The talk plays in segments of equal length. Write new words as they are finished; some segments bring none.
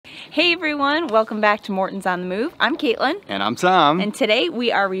Hey everyone, welcome back to Morton's on the Move. I'm Caitlin. And I'm Tom. And today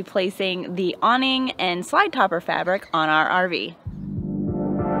we are replacing the awning and slide topper fabric on our RV.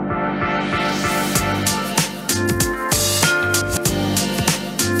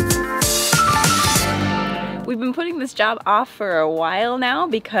 We've been putting this job off for a while now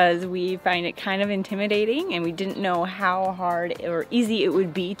because we find it kind of intimidating and we didn't know how hard or easy it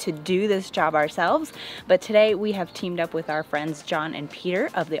would be to do this job ourselves. But today we have teamed up with our friends John and Peter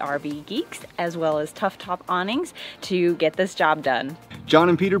of the RV Geeks as well as Tough Top Awnings to get this job done. John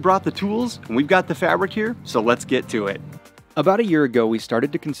and Peter brought the tools and we've got the fabric here, so let's get to it. About a year ago, we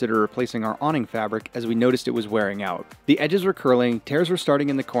started to consider replacing our awning fabric as we noticed it was wearing out. The edges were curling, tears were starting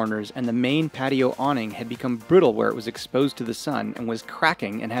in the corners, and the main patio awning had become brittle where it was exposed to the sun and was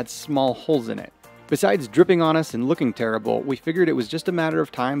cracking and had small holes in it. Besides dripping on us and looking terrible, we figured it was just a matter of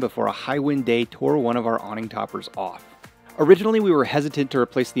time before a high wind day tore one of our awning toppers off. Originally, we were hesitant to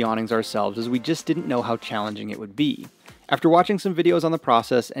replace the awnings ourselves as we just didn't know how challenging it would be. After watching some videos on the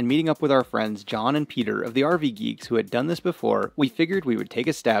process and meeting up with our friends John and Peter of the RV Geeks who had done this before, we figured we would take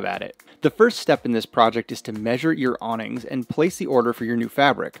a stab at it. The first step in this project is to measure your awnings and place the order for your new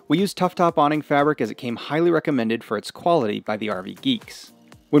fabric. We used Tough Top awning fabric as it came highly recommended for its quality by the RV Geeks.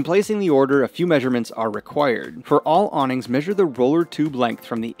 When placing the order, a few measurements are required. For all awnings, measure the roller tube length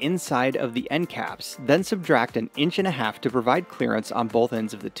from the inside of the end caps, then subtract 1.5 inches to provide clearance on both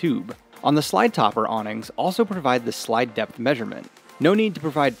ends of the tube. On the slide topper awnings, also provide the slide depth measurement. No need to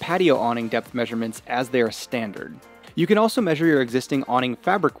provide patio awning depth measurements as they are standard. You can also measure your existing awning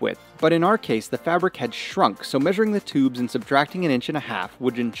fabric width, but in our case the fabric had shrunk, so measuring the tubes and subtracting 1.5 inches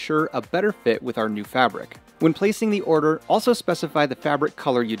would ensure a better fit with our new fabric. When placing the order, also specify the fabric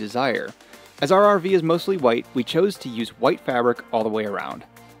color you desire. As our RV is mostly white, we chose to use white fabric all the way around.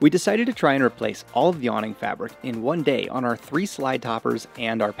 We decided to try and replace all of the awning fabric in one day on our 3 slide toppers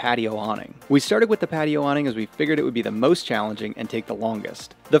and our patio awning. We started with the patio awning as we figured it would be the most challenging and take the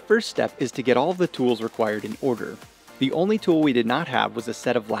longest. The first step is to get all of the tools required in order. The only tool we did not have was a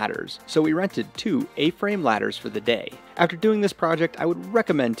set of ladders, so we rented 2 A-frame ladders for the day. After doing this project, I would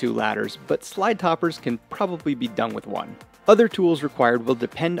recommend 2 ladders, but slide toppers can probably be done with 1. Other tools required will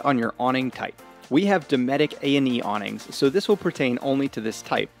depend on your awning type. We have Dometic A&E awnings, so this will pertain only to this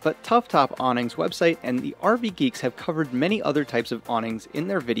type, but Tough Top Awnings website and the RV Geeks have covered many other types of awnings in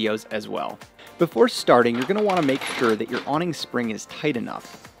their videos as well. Before starting, you're going to want to make sure that your awning spring is tight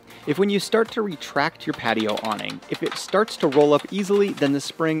enough. If when you start to retract your patio awning, if it starts to roll up easily, then the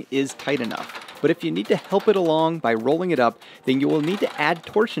spring is tight enough. But if you need to help it along by rolling it up, then you will need to add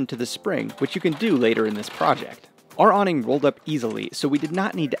torsion to the spring, which you can do later in this project. Our awning rolled up easily, so we did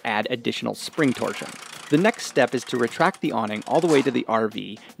not need to add additional spring torsion. The next step is to retract the awning all the way to the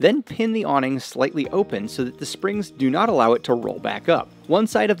RV, then pin the awning slightly open so that the springs do not allow it to roll back up. One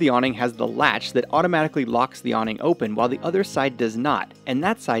side of the awning has the latch that automatically locks the awning open while the other side does not, and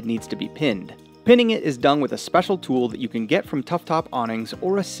that side needs to be pinned. Pinning it is done with a special tool that you can get from Tough Top Awnings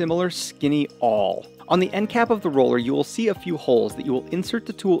or a similar skinny awl. On the end cap of the roller, you will see a few holes that you will insert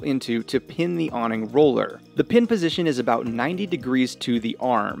the tool into to pin the awning roller. The pin position is about 90 degrees to the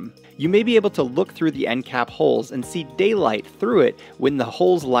arm. You may be able to look through the end cap holes and see daylight through it when the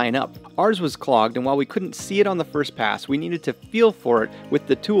holes line up. Ours was clogged, and while we couldn't see it on the first pass, we needed to feel for it with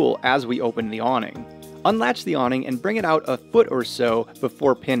the tool as we opened the awning. Unlatch the awning and bring it out a foot or so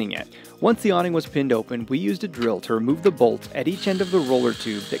before pinning it. Once the awning was pinned open, we used a drill to remove the bolts at each end of the roller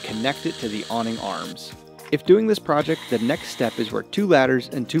tube that connect it to the awning arms. If doing this project, the next step is where 2 ladders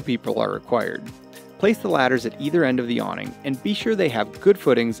and 2 people are required. Place the ladders at either end of the awning and be sure they have good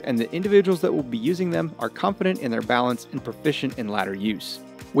footings and the individuals that will be using them are confident in their balance and proficient in ladder use.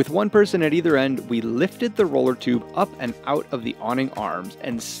 With 1 person at either end, we lifted the roller tube up and out of the awning arms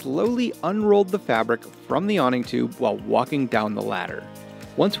and slowly unrolled the fabric from the awning tube while walking down the ladder.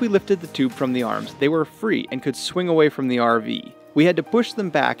 Once we lifted the tube from the arms, they were free and could swing away from the RV. We had to push them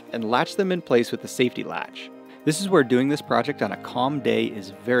back and latch them in place with the safety latch. This is where doing this project on a calm day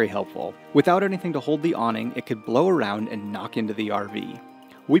is very helpful. Without anything to hold the awning, it could blow around and knock into the RV.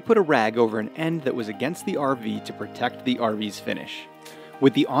 We put a rag over an end that was against the RV to protect the RV's finish.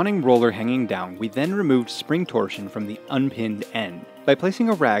 With the awning roller hanging down, we then removed spring torsion from the unpinned end. By placing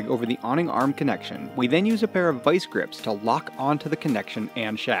a rag over the awning arm connection, we then use a pair of vice grips to lock onto the connection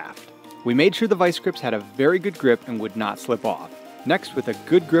and shaft. We made sure the vice grips had a very good grip and would not slip off. Next, with a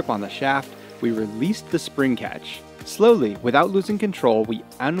good grip on the shaft, we released the spring catch. Slowly, without losing control, we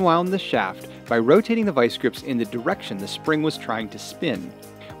unwound the shaft by rotating the vice grips in the direction the spring was trying to spin.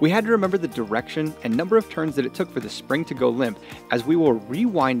 We had to remember the direction and number of turns that it took for the spring to go limp, as we will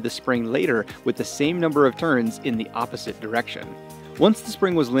rewind the spring later with the same number of turns in the opposite direction. Once the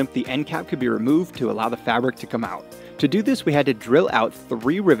spring was limp, the end cap could be removed to allow the fabric to come out. To do this, we had to drill out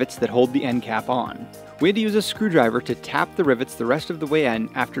 3 rivets that hold the end cap on. We had to use a screwdriver to tap the rivets the rest of the way in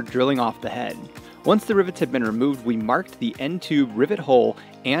after drilling off the head. Once the rivets had been removed, we marked the end tube rivet hole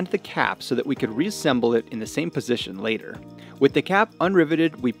and the cap so that we could reassemble it in the same position later. With the cap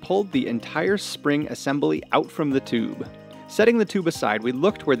unriveted, we pulled the entire spring assembly out from the tube. Setting the tube aside, we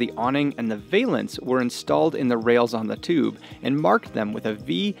looked where the awning and the valance were installed in the rails on the tube and marked them with a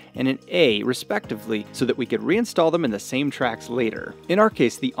V and an A respectively so that we could reinstall them in the same tracks later. In our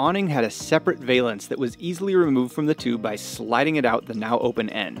case, the awning had a separate valance that was easily removed from the tube by sliding it out the now open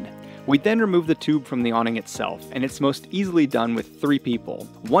end. We then removed the tube from the awning itself, and it's most easily done with 3 people.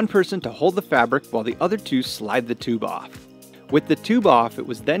 One person to hold the fabric while the other 2 slide the tube off. With the tube off, it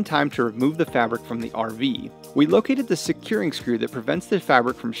was then time to remove the fabric from the RV. We located the securing screw that prevents the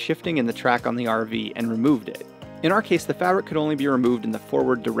fabric from shifting in the track on the RV and removed it. In our case, the fabric could only be removed in the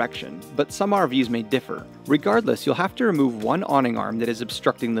forward direction, but some RVs may differ. Regardless, you'll have to remove one awning arm that is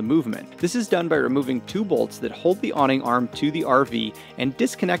obstructing the movement. This is done by removing 2 bolts that hold the awning arm to the RV and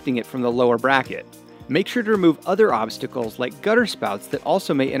disconnecting it from the lower bracket. Make sure to remove other obstacles like gutter spouts that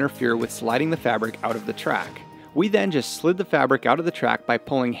also may interfere with sliding the fabric out of the track. We then just slid the fabric out of the track by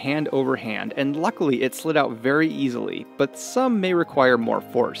pulling hand over hand, and luckily it slid out very easily, but some may require more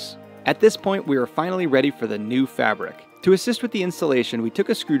force. At this point, we are finally ready for the new fabric. To assist with the installation, we took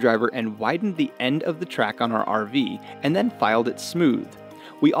a screwdriver and widened the end of the track on our RV, and then filed it smooth.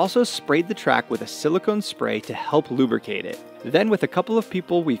 We also sprayed the track with a silicone spray to help lubricate it. Then with a couple of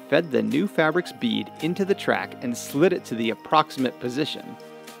people, we fed the new fabric's bead into the track and slid it to the approximate position.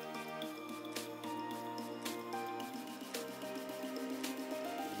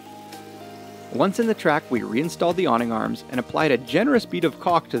 Once in the track, we reinstalled the awning arms and applied a generous bead of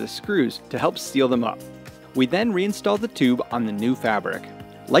caulk to the screws to help seal them up. We then reinstalled the tube on the new fabric.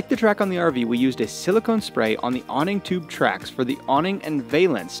 Like the track on the RV, we used a silicone spray on the awning tube tracks for the awning and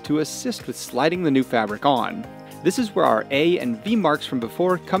valance to assist with sliding the new fabric on. This is where our A and V marks from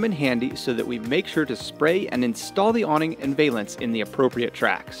before come in handy so that we make sure to spray and install the awning and valance in the appropriate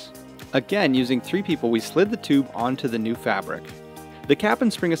tracks. Again, using 3 people, we slid the tube onto the new fabric. The cap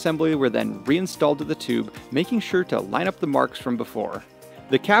and spring assembly were then reinstalled to the tube, making sure to line up the marks from before.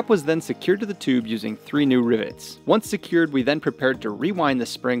 The cap was then secured to the tube using 3 new rivets. Once secured, we then prepared to rewind the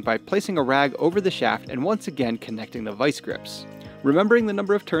spring by placing a rag over the shaft and once again connecting the vice grips. Remembering the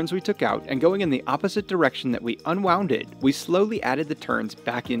number of turns we took out and going in the opposite direction that we unwound it, we slowly added the turns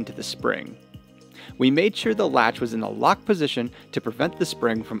back into the spring. We made sure the latch was in the lock position to prevent the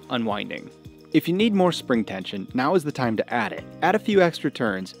spring from unwinding. If you need more spring tension, now is the time to add it. Add a few extra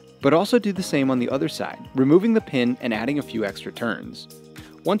turns, but also do the same on the other side, removing the pin and adding a few extra turns.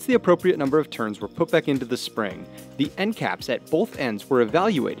 Once the appropriate number of turns were put back into the spring, the end caps at both ends were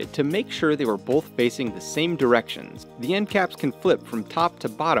evaluated to make sure they were both facing the same directions. The end caps can flip from top to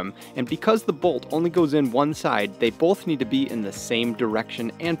bottom, and because the bolt only goes in one side, they both need to be in the same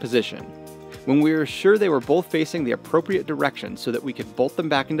direction and position. When we were sure they were both facing the appropriate direction so that we could bolt them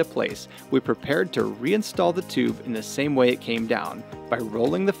back into place, we prepared to reinstall the tube in the same way it came down, by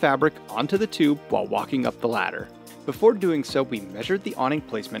rolling the fabric onto the tube while walking up the ladder. Before doing so, we measured the awning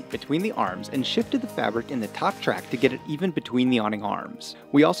placement between the arms and shifted the fabric in the top track to get it even between the awning arms.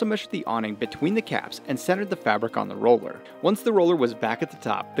 We also measured the awning between the caps and centered the fabric on the roller. Once the roller was back at the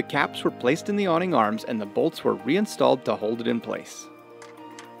top, the caps were placed in the awning arms and the bolts were reinstalled to hold it in place.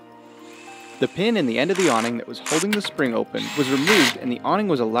 The pin in the end of the awning that was holding the spring open was removed and the awning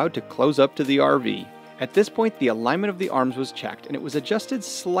was allowed to close up to the RV. At this point, the alignment of the arms was checked and it was adjusted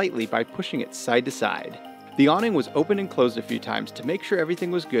slightly by pushing it side to side. The awning was opened and closed a few times to make sure everything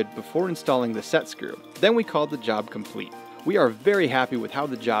was good before installing the set screw. Then we called the job complete. We are very happy with how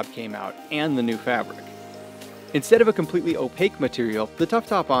the job came out and the new fabric. Instead of a completely opaque material, the Tough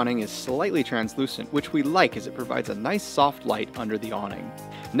Top awning is slightly translucent, which we like as it provides a nice soft light under the awning.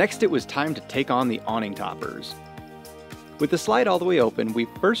 Next, it was time to take on the awning toppers. With the slide all the way open, we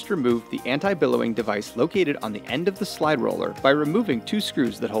first removed the anti-billowing device located on the end of the slide roller by removing 2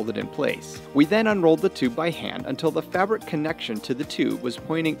 screws that hold it in place. We then unrolled the tube by hand until the fabric connection to the tube was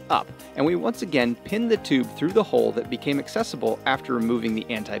pointing up, and we once again pinned the tube through the hole that became accessible after removing the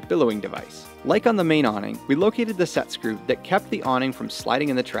anti-billowing device. Like on the main awning, we located the set screw that kept the awning from sliding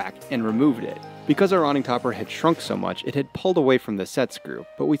in the track and removed it. Because our awning topper had shrunk so much, it had pulled away from the set screw,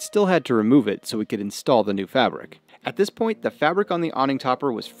 but we still had to remove it so we could install the new fabric. At this point, the fabric on the awning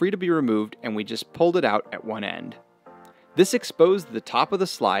topper was free to be removed and we just pulled it out at one end. This exposed the top of the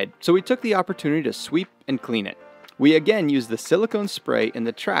slide, so we took the opportunity to sweep and clean it. We again used the silicone spray in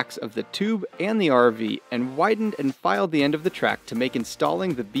the tracks of the tube and the RV and widened and filed the end of the track to make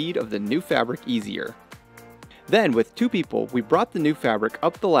installing the bead of the new fabric easier. Then, with 2 people, we brought the new fabric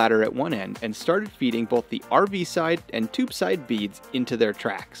up the ladder at one end and started feeding both the RV side and tube side beads into their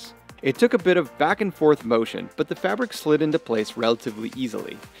tracks. It took a bit of back and forth motion, but the fabric slid into place relatively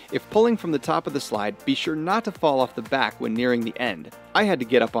easily. If pulling from the top of the slide, be sure not to fall off the back when nearing the end. I had to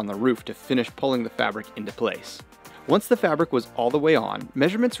get up on the roof to finish pulling the fabric into place. Once the fabric was all the way on,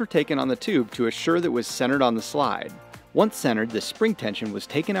 measurements were taken on the tube to assure that it was centered on the slide. Once centered, the spring tension was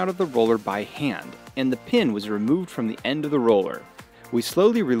taken out of the roller by hand, and the pin was removed from the end of the roller. We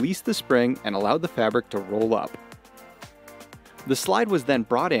slowly released the spring and allowed the fabric to roll up. The slide was then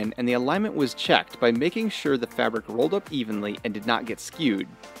brought in and the alignment was checked by making sure the fabric rolled up evenly and did not get skewed.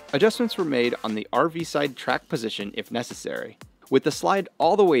 Adjustments were made on the RV side track position if necessary. With the slide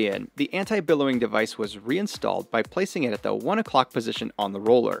all the way in, the anti-billowing device was reinstalled by placing it at the 1 o'clock position on the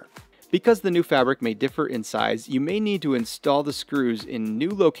roller. Because the new fabric may differ in size, you may need to install the screws in new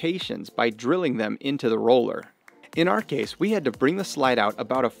locations by drilling them into the roller. In our case, we had to bring the slide out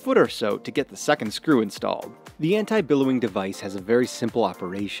about a foot or so to get the second screw installed. The anti-billowing device has a very simple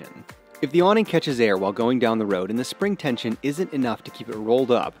operation. If the awning catches air while going down the road and the spring tension isn't enough to keep it rolled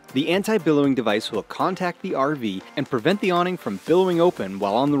up, the anti-billowing device will contact the RV and prevent the awning from billowing open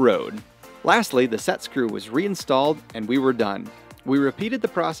while on the road. Lastly, the set screw was reinstalled and we were done. We repeated the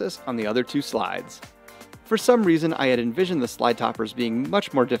process on the other 2 slides. For some reason, I had envisioned the slide toppers being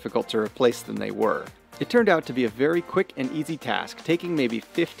much more difficult to replace than they were. It turned out to be a very quick and easy task, taking maybe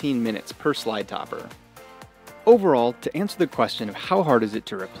 15 minutes per slide topper. Overall, to answer the question of how hard is it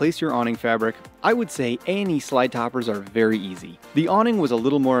to replace your awning fabric, I would say A&E slide toppers are very easy. The awning was a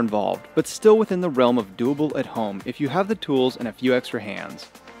little more involved, but still within the realm of doable at home if you have the tools and a few extra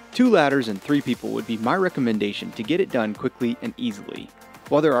hands. 2 ladders and 3 people would be my recommendation to get it done quickly and easily.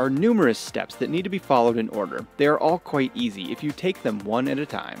 While there are numerous steps that need to be followed in order, they are all quite easy if you take them one at a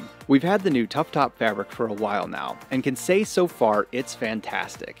time. We've had the new Tough Top fabric for a while now, and can say so far it's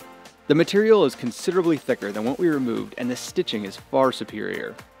fantastic. The material is considerably thicker than what we removed and the stitching is far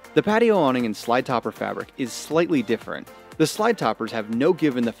superior. The patio awning and slide topper fabric is slightly different. The slide toppers have no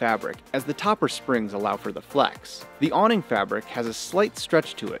give in the fabric, as the topper springs allow for the flex. The awning fabric has a slight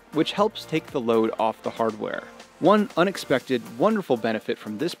stretch to it, which helps take the load off the hardware. One unexpected, wonderful benefit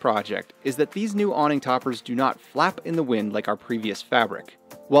from this project is that these new awning toppers do not flap in the wind like our previous fabric.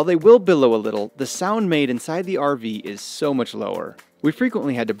 While they will billow a little, the sound made inside the RV is so much lower. We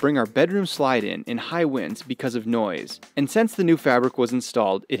frequently had to bring our bedroom slide in high winds because of noise, and since the new fabric was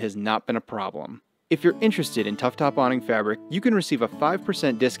installed, it has not been a problem. If you're interested in Tough Top awning fabric, you can receive a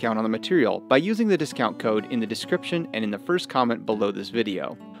 5% discount on the material by using the discount code in the description and in the first comment below this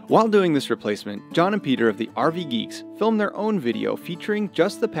video. While doing this replacement, John and Peter of the RV Geeks filmed their own video featuring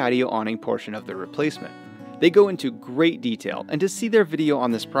just the patio awning portion of the replacement. They go into great detail, and to see their video on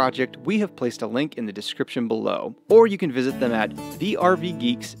this project, we have placed a link in the description below, or you can visit them at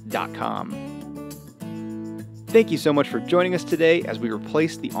thervgeeks.com. Thank you so much for joining us today as we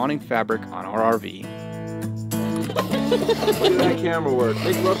replace the awning fabric on our RV. Look at that camera work.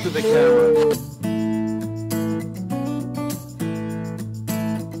 Make love to the camera.